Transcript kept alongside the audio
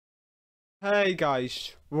Hey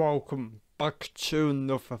guys, welcome back to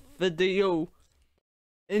another video.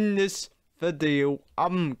 In this video,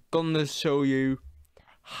 I'm gonna show you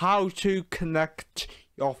how to connect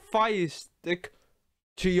your Firestick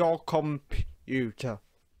to your computer,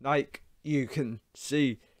 like you can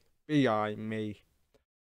see behind me.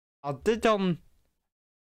 I did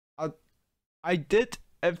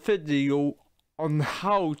a video on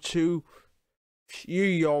how to view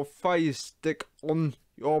your Firestick on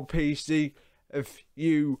your PC a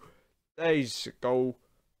few days ago,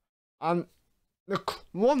 and the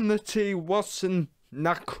quality wasn't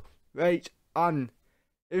that great, and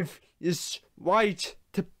if it's right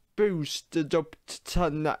to boost it up to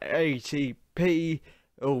 1080p,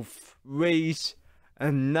 it'll freeze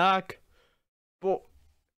and lag. But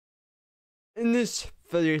in this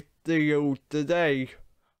video today,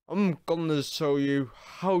 I'm gonna show you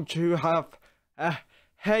how to have a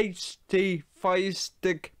HD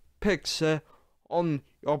Firestick picture on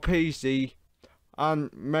your PC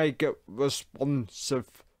and make it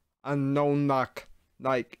responsive and no lag,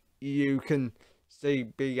 like you can see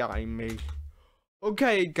behind me.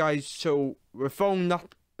 Okay guys, so without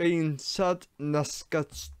that being said, let's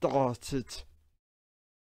get started.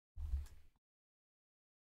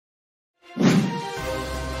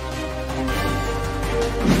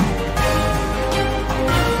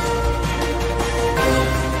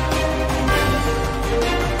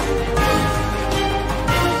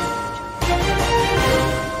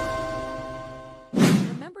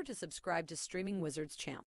 To subscribe to Streaming Wizard's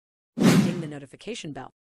channel. Ding the notification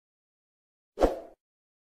bell.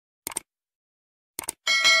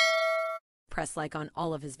 Press like on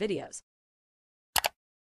all of his videos.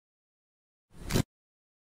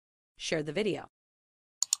 Share the video.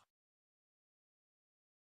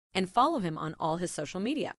 And follow him on all his social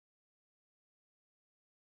media.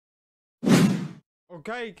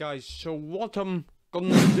 Okay guys, so what I'm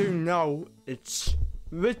gonna do now is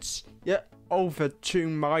switch over to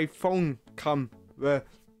my phone camera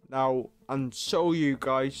now and show you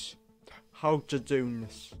guys how to do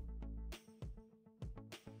this.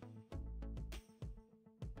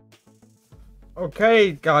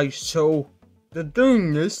 Okay guys, so to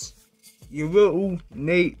do this, you will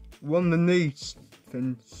need one of these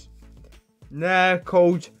things. They're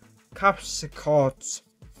called capture cards,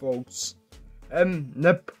 folks.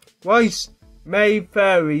 The price may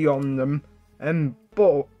vary on them,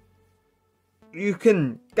 but you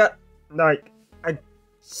can get like a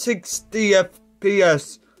 60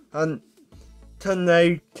 FPS and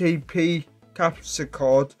 1080p capture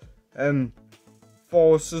card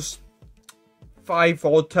for just 5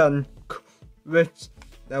 or 10 quid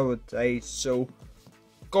nowadays. So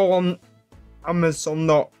go on Amazon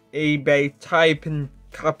or eBay, type in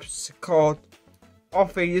capture card.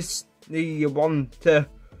 Obviously you want a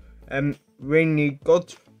really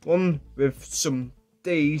good one with some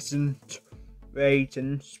decent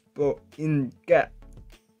ratings, but you can get,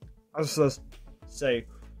 as I say,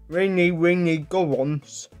 really good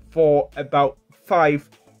ones for about £5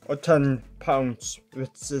 or £10,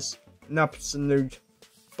 which is an absolute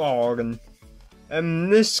bargain.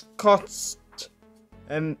 This costs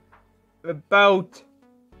about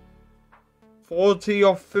 £40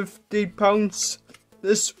 or £50.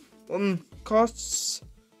 This one costs,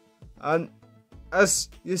 and as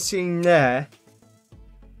you see there,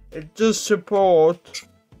 it does support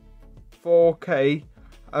 4K,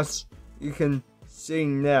 as you can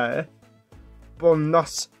see there, but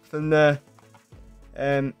that's from the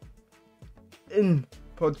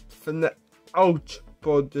input. From the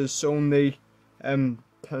output is only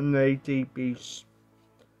 1080p.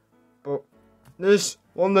 But this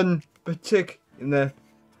one in particular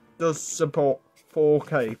does support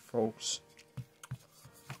 4K, folks.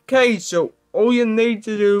 Okay, so all you need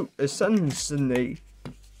to do essentially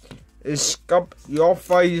is grab your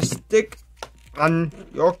Firestick and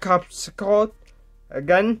your capture card.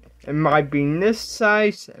 Again, it might be this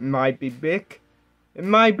size, it might be big, it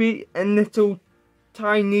might be a little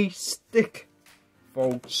tiny stick,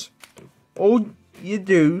 folks. All you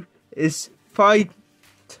do is find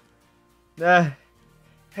the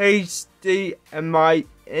HDMI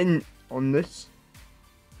in on this.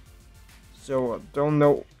 So I don't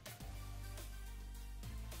know.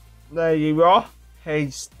 There you are,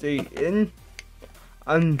 HD in,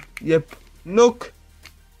 and you plug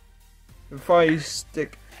the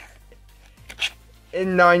Firestick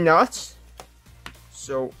in like that.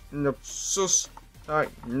 So it looks just like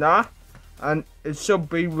that, and it should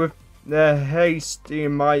be with the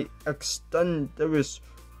HDMI extender as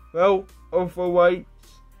well. Otherwise,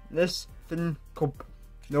 this thing could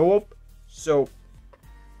blow up. So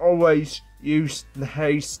always use the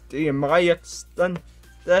HDMI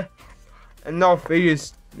extender, and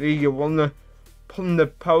obviously you want to put the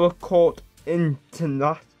power cord into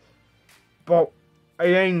that, but I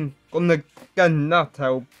ain't gonna get that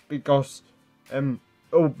out because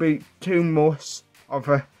it'll be too much of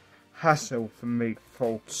a hassle for me,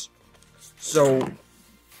 folks. So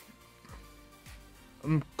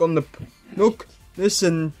I'm gonna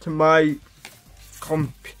listen to my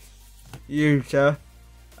computer.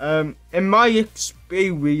 In my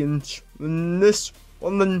experience, with this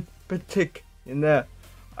one in particular,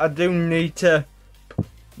 I do need to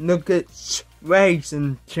nuggets raised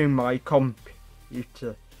into my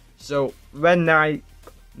computer. So when I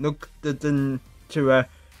looked it into a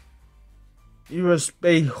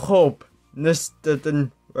USB hub, this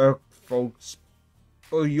didn't work, folks,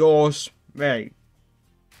 but yours may.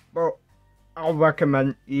 But I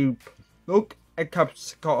recommend you plug a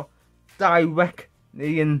capsicle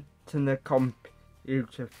directly into the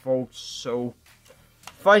computer, folks. So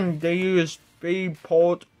find the USB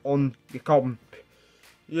port on your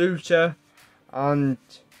computer and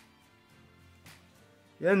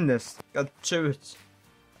let's get to it.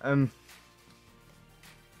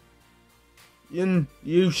 You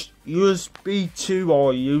use USB 2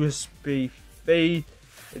 or USB 3.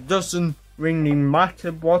 It doesn't really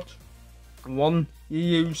matter what one you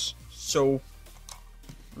use. So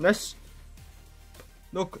let's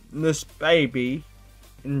look this baby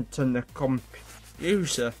into the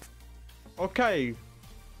computer. Okay,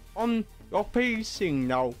 on your PC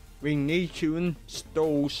now, we need to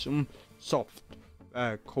install some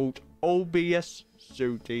software called OBS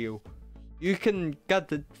Studio. You can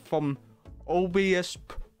get it from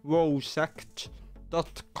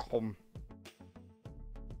obsproject.com.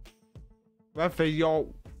 Whether you're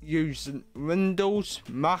using Windows,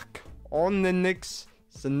 Mac or Linux,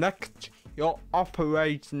 select your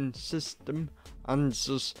operating system and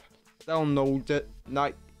just download it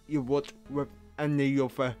like you would with any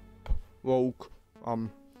other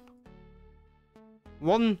program.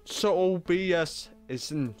 Once OBS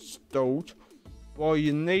is installed, what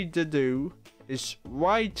you need to do is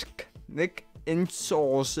right click in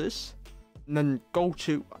sources and then go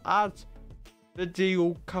to add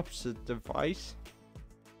video capture device,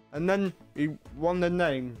 and then we want to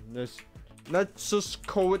name this. Let's just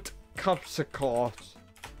call it capture card.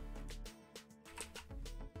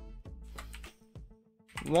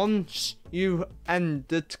 Once you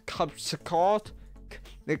ended capture card,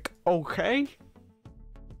 click OK.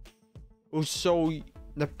 We'll show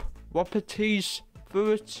the properties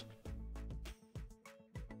for it,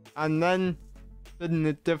 and then in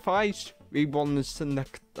the device we want to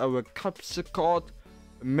select our capture card.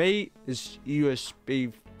 For me is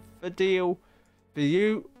USB video. For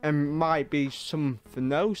you it might be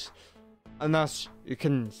something else, and as you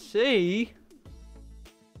can see,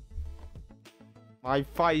 my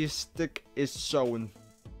Firestick is shown.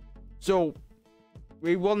 So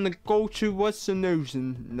we want to go to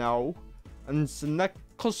resolution now and select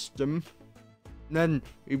custom. Then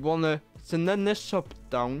we want to select this up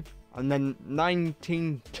down and then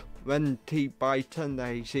 1920 by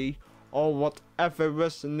 1080 or whatever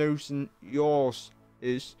resolution yours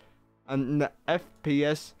is, and the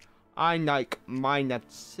FPS I like mine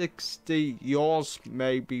at 60, yours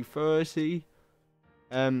maybe 30.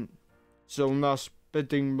 So that's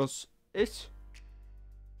pretty much it.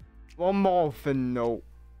 One more thing though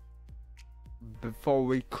before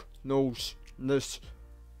we close this,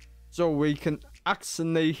 so we can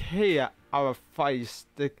actually hear our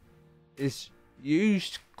Firestick, is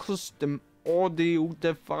use custom audio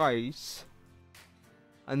device,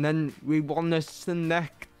 and then we want to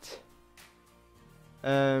select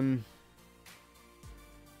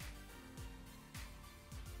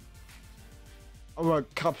our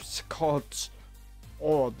capture card's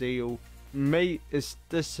audio. Me is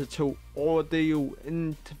digital audio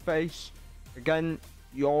interface. Again,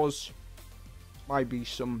 yours might be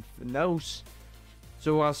something else.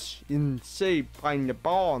 So as you can see by the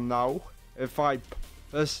bar now, if I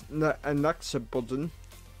press the Alexa button,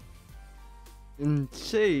 you can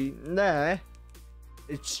see there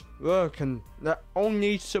it's working. The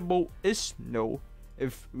only trouble is no,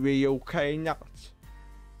 if we okay that,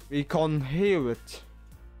 we can't hear it.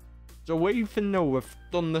 So even though we've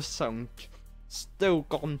done the sound, still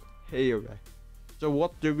can't hear it. So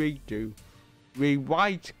what do? We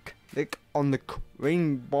right click on the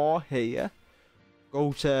green bar here,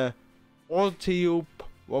 go to audio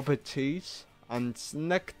properties and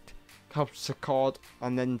select capture card,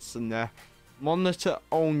 and then select monitor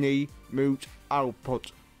only mute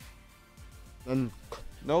output. Then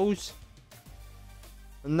close.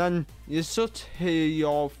 and then you should hear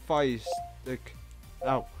your Firestick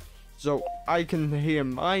now, so I can hear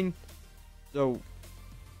mine. So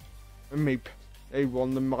let me play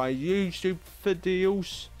one of my YouTube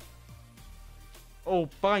videos. Oh,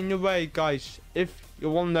 by the way, guys, if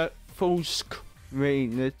you want to full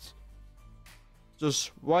screen it,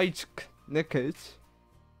 just right click it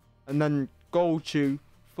and then go to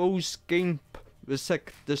full screen,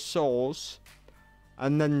 reset the source,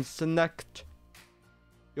 and then select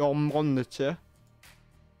your monitor.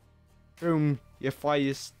 Boom, your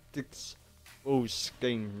Fire Stick's full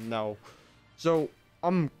screen now. So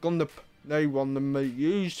I'm gonna play one of my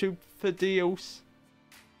YouTube videos.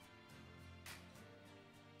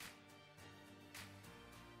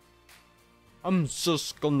 I'm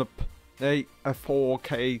just gonna play a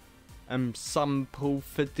 4K sample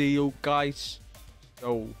video, guys.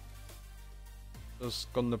 So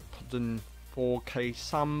just gonna put in 4K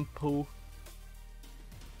sample.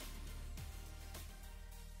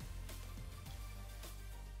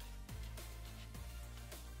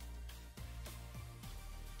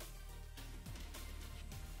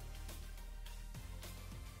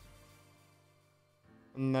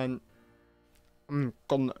 And then I'm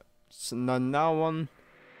gonna send that one.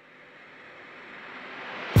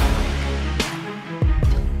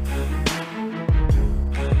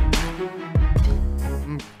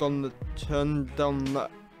 I'm gonna turn down the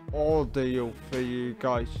audio for you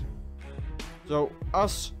guys. So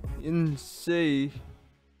as you can see,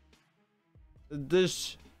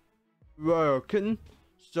 this working.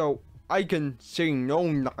 So I can see no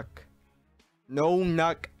lag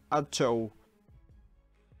at all.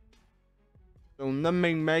 So let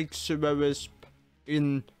me make sure it's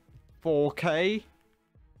in 4K.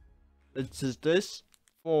 It is this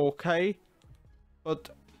 4K, but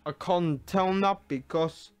I can't tell that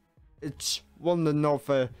because it's one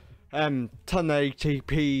another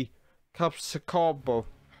 1080p capture card. But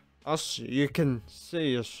as you can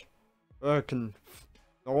see, it's working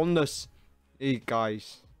on this,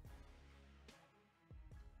 guys.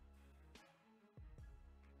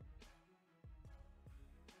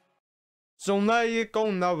 So there you go,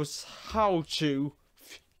 now is how to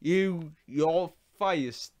use your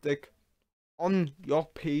Fire Stick on your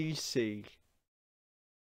PC.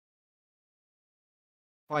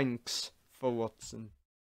 Thanks for watching.